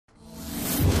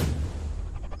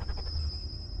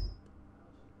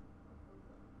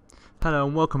Hello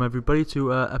and welcome everybody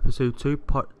to episode 2,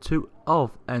 part 2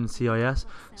 of NCIS.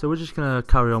 So we're just going to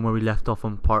carry on where we left off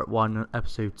on part 1,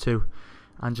 episode 2,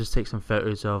 and just take some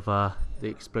photos of the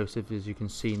explosives, as you can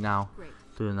see now.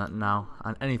 Doing that now,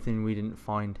 and anything we didn't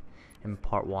find in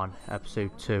part 1,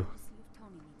 episode 2.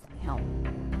 Help.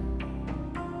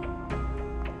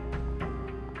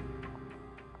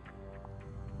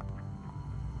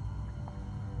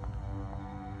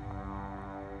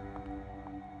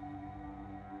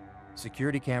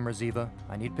 Security cameras, Eva.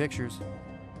 I need pictures.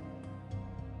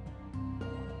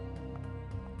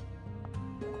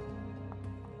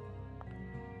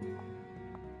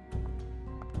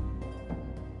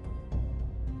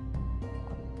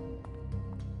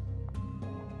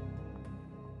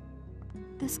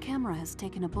 This camera has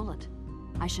taken a bullet.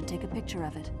 I should take a picture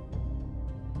of it.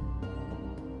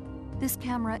 This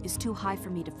camera is too high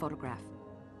for me to photograph.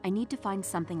 I need to find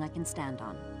something I can stand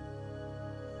on.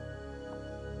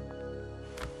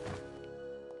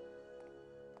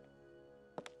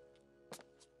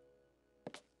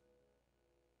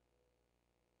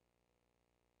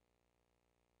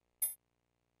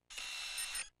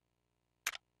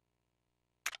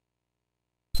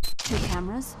 Two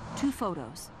cameras, two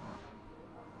photos.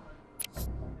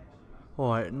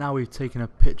 Alright, now we've taken a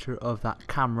picture of that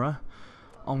camera.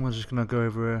 I'm just going to go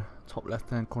over top left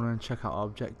hand corner and check out our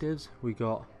objectives. We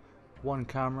got one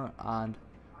camera and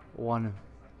one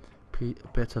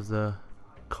bit of the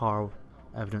car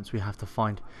evidence we have to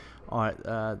find. Alright,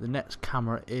 the next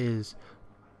camera is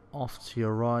off to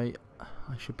your right.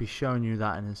 I should be showing you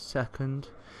that in a second.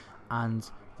 And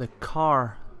the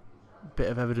car bit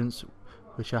of evidence,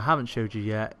 which I haven't showed you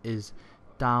yet, is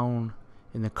down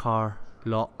in the car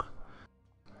lock.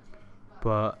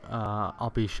 But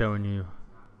I'll be showing you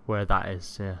where that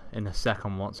is in a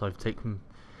second once I've taken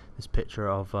this picture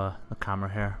of the camera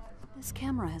here. This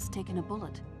camera has taken a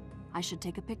bullet. I should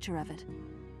take a picture of it.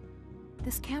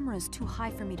 This camera is too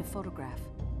high for me to photograph.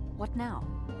 What now?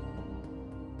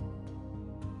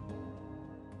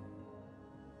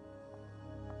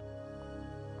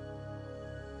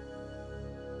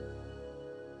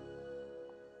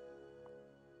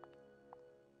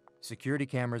 Security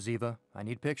cameras, Eva. I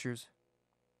need pictures.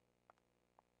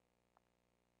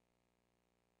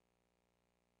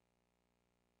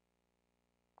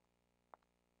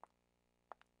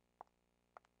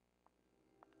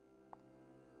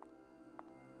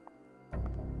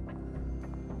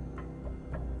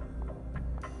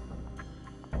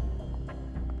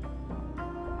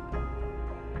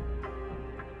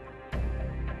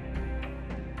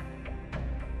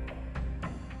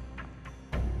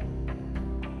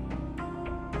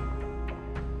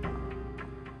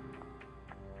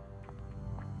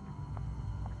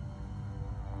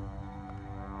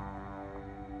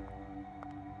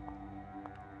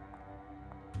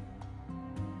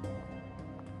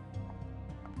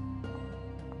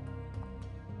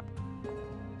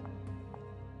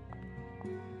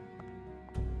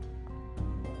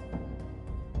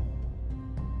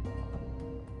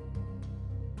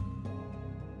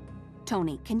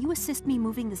 Tony, can you assist me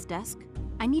moving this desk?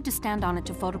 I need to stand on it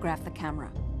to photograph the camera.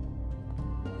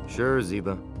 Sure,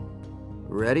 Ziba.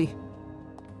 Ready?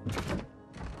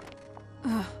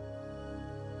 Ugh.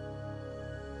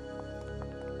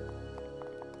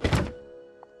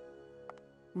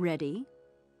 Ready?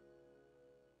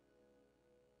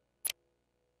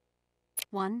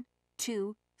 1,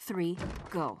 2, 3,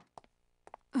 go.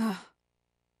 Ugh.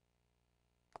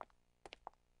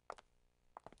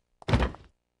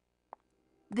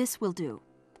 This will do.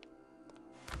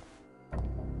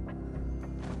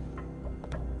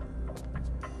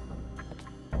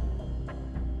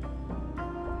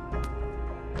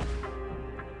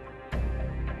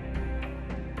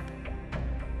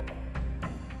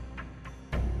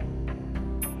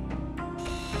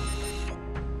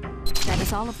 That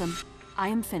is all of them. I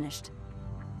am finished.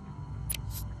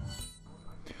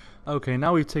 Okay,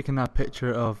 now we've taken that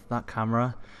picture of that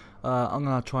camera. I'm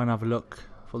going to try and have a look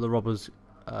for the robbers,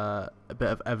 a bit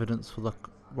of evidence for the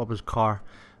robber's car.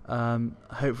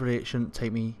 Hopefully it shouldn't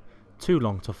take me too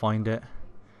long to find it,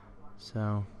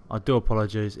 so I do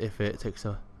apologise if it takes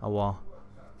a while.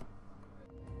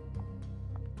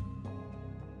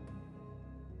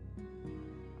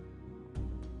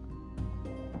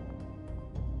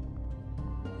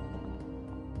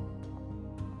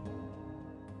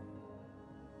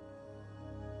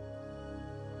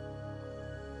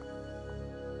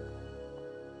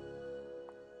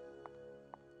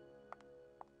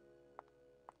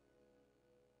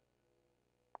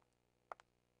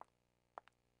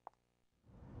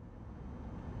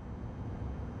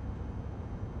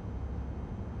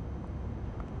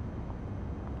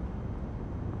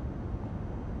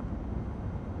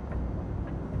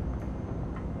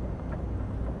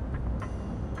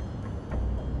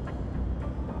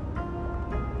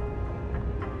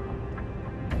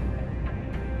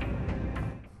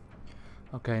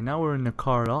 Okay, now we're in the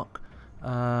car lock.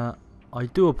 I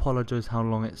do apologise how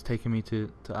long it's taken me to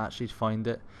actually find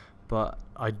it, but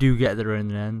I do get there in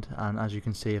the end, and as you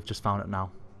can see, I've just found it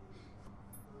now.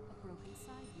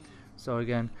 So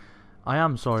again, I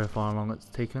am sorry for how long it's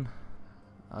taken.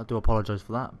 I do apologise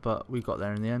for that, but we got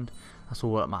there in the end. That's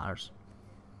all that matters.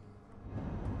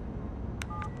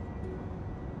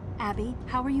 Abby,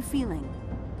 how are you feeling?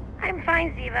 I'm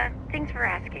fine, Ziva. Thanks for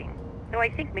asking. Though I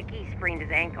think McGee sprained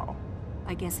his ankle.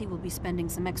 I guess he will be spending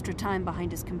some extra time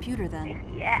behind his computer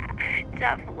then. Yeah,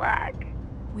 tough luck.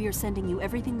 We are sending you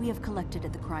everything we have collected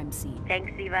at the crime scene.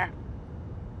 Thanks, Ziva.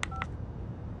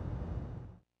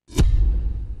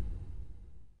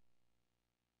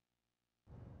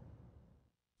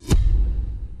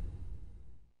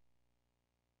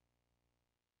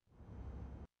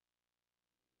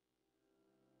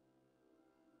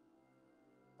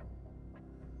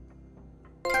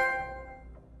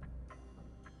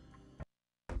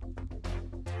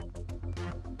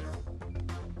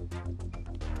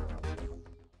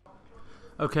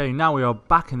 Okay, now we are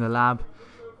back in the lab.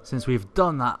 Since we've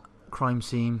done that crime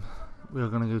scene, we are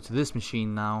going to go to this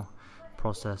machine now,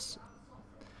 process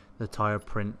the tire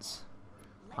prints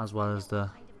as well as the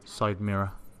side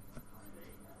mirror.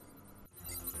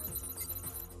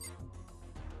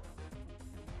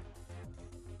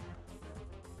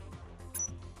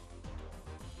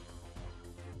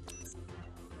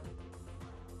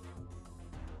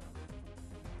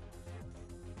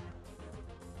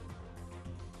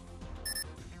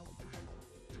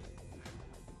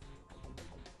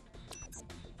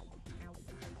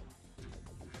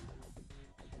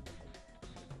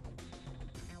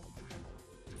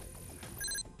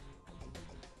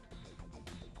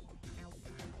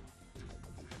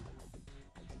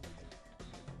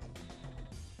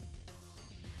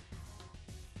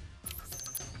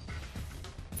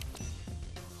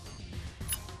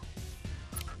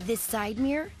 This side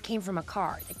mirror came from a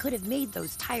car that could have made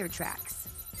those tire tracks.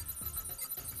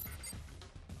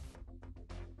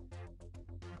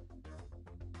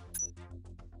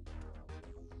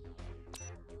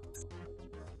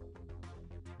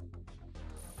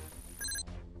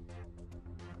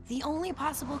 The only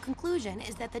possible conclusion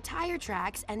is that the tire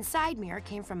tracks and side mirror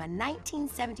came from a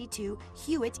 1972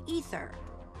 Hewitt Ether.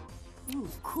 Ooh,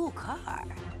 cool car.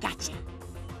 Gotcha.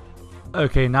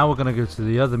 Okay, now we're going to go to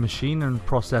the other machine and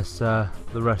process the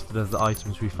rest of the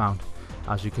items we found.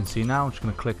 As you can see now, I'm just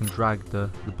going to click and drag the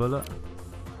bullet.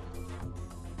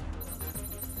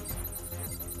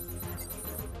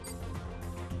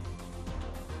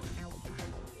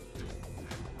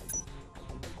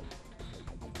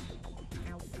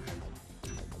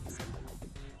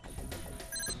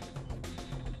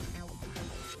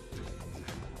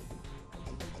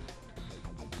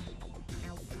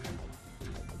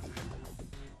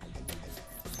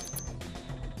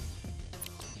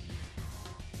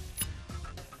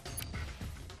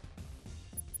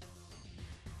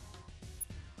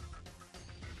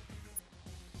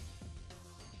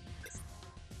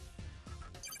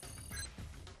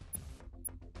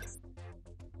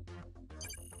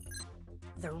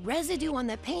 The residue on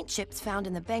the paint chips found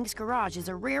in the bank's garage is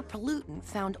a rare pollutant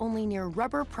found only near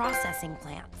rubber processing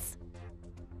plants.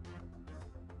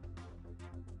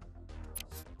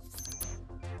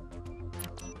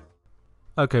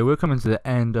 Okay, we're coming to the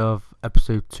end of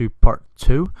episode 2 part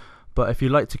 2, but if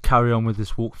you'd like to carry on with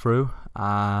this walkthrough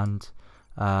and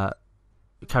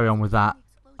carry on with that,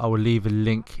 I will leave a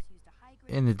link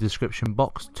in the description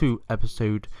box to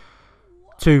episode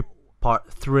 2 part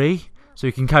 3, so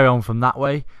you can carry on from that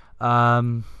way.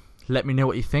 Let me know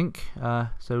what you think,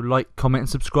 so like, comment and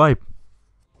subscribe.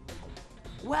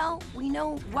 Well, we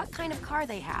know what kind of car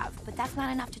they have, but that's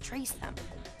not enough to trace them.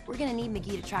 We're gonna need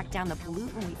McGee to track down the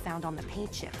pollutant we found on the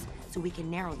paint chips so we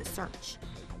can narrow the search.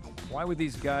 Why would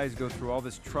these guys go through all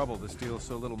this trouble to steal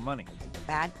so little money?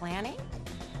 Bad planning?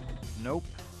 Nope.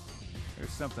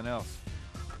 There's something else.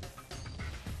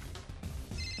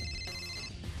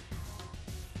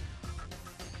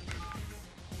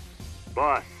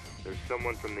 Boss, there's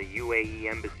someone from the UAE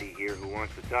embassy here who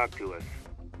wants to talk to us.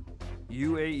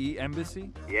 UAE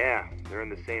Embassy? Yeah, they're in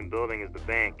the same building as the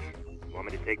bank.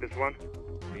 Want me to take this one?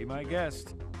 Be my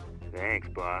guest. Thanks,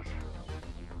 boss.